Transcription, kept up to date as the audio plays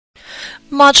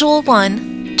Module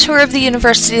 1, Tour of the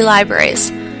University Libraries.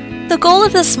 The goal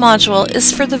of this module is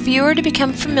for the viewer to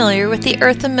become familiar with the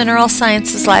Earth and Mineral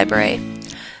Sciences Library.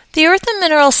 The Earth and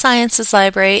Mineral Sciences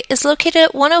Library is located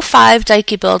at 105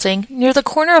 Dike Building near the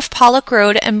corner of Pollock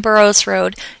Road and Burroughs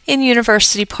Road in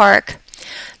University Park.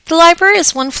 The library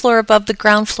is one floor above the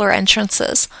ground floor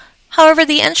entrances. However,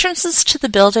 the entrances to the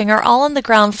building are all on the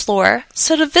ground floor,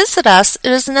 so to visit us,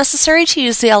 it is necessary to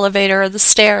use the elevator or the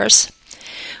stairs.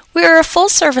 We are a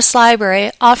full-service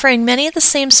library, offering many of the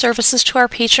same services to our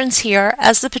patrons here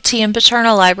as the Petit and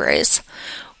Paterno libraries.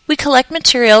 We collect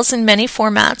materials in many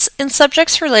formats in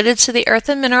subjects related to the earth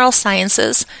and mineral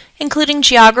sciences, including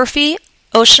geography,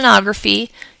 oceanography,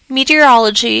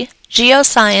 meteorology,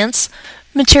 geoscience,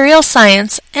 material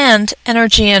science, and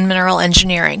energy and mineral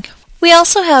engineering. We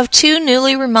also have 2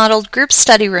 newly remodeled group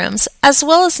study rooms, as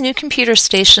well as new computer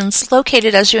stations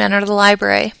located as you enter the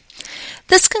library.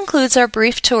 This concludes our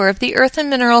brief tour of the Earth and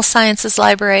Mineral Sciences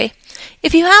Library.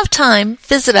 If you have time,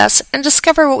 visit us and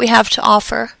discover what we have to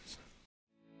offer.